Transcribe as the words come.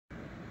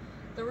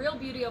The real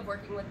beauty of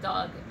working with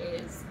Doug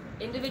is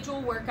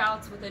individual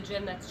workouts with a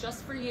gym that's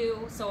just for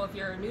you. So if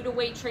you're new to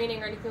weight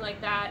training or anything like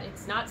that,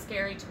 it's not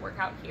scary to work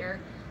out here.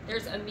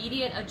 There's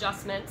immediate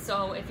adjustment.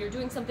 So if you're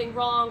doing something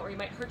wrong or you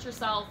might hurt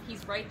yourself,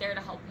 he's right there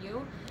to help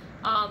you.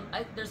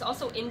 There's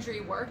also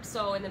injury work.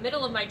 So in the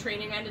middle of my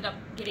training, I ended up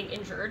getting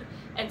injured,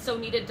 and so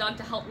needed Doug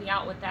to help me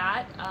out with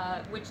that,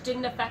 which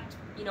didn't affect,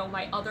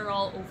 my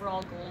overall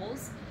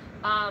goals.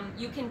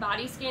 You can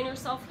body scan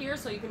yourself here,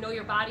 so you can know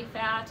your body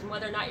fat and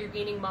whether or not you're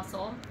gaining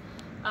muscle.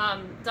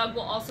 Doug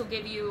will also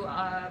give you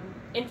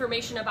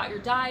information about your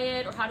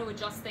diet or how to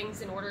adjust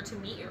things in order to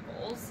meet your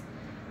goals.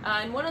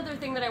 And one other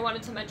thing that I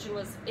wanted to mention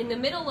was, in the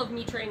middle of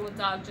me training with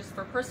Doug, just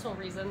for personal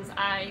reasons,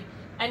 I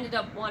ended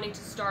up wanting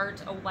to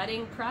start a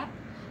wedding prep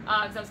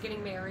because I was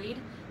getting married.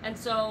 And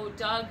so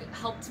Doug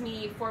helped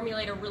me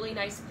formulate a really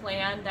nice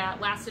plan that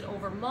lasted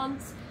over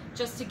months,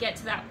 just to get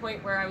to that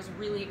point where I was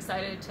really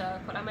excited to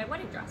put on my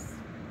wedding dress.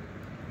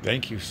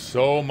 Thank you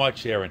so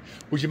much, Erin.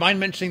 Would you mind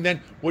mentioning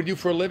then what you do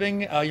for a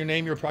living, your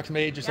name, your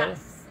approximate age, etc.?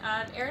 Yes,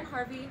 I'm Erin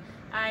Harvey.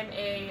 I'm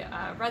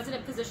a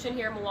resident physician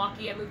here in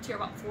Milwaukee. I moved here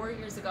about 4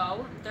 years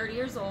ago. I'm 30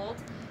 years old,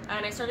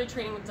 and I started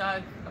training with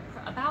Doug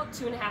about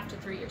 2.5 to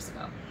 3 years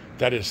ago.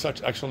 That is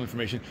such excellent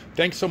information.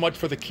 Thanks so much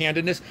for the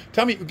candidness.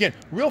 Tell me again,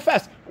 real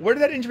fast, where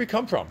did that injury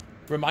come from?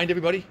 Remind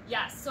everybody.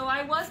 Yes, so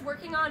I was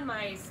working on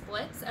my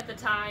splits at the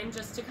time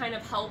just to kind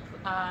of help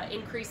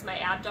increase my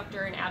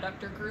abductor and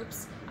adductor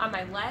groups on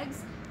my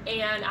legs.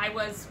 And I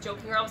was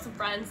joking around with some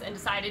friends and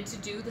decided to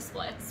do the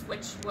splits,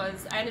 which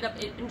was, I ended up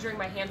injuring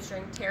my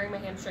hamstring, tearing my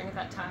hamstring at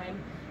that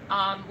time.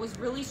 Was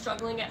really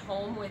struggling at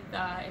home with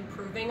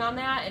improving on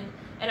that,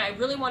 and I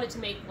really wanted to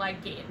make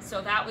leg gains,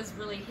 so that was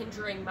really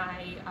hindering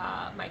my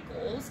my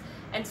goals.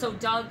 And so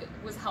Doug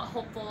was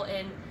helpful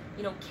in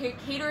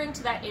catering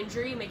to that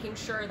injury, making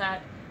sure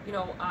that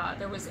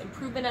there was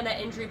improvement on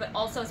that injury, but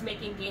also was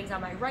making gains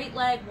on my right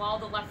leg while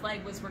the left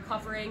leg was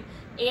recovering,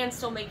 and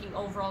still making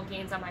overall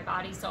gains on my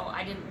body, so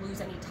I didn't lose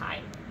any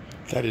time.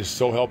 That is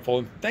so helpful,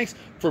 and thanks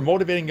for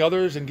motivating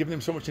others and giving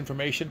them so much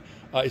information.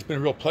 It's been a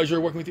real pleasure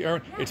working with you,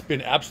 Erin. Yeah. It's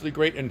been absolutely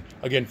great, and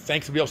again,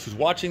 thanks to everybody else who's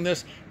watching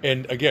this.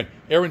 And again,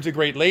 Erin's a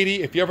great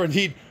lady. If you ever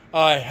need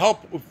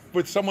help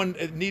with someone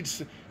that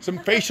needs some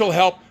facial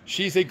help,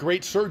 she's a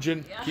great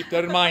surgeon. Yeah. Keep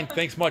that in mind.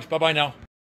 Thanks much. Bye-bye now.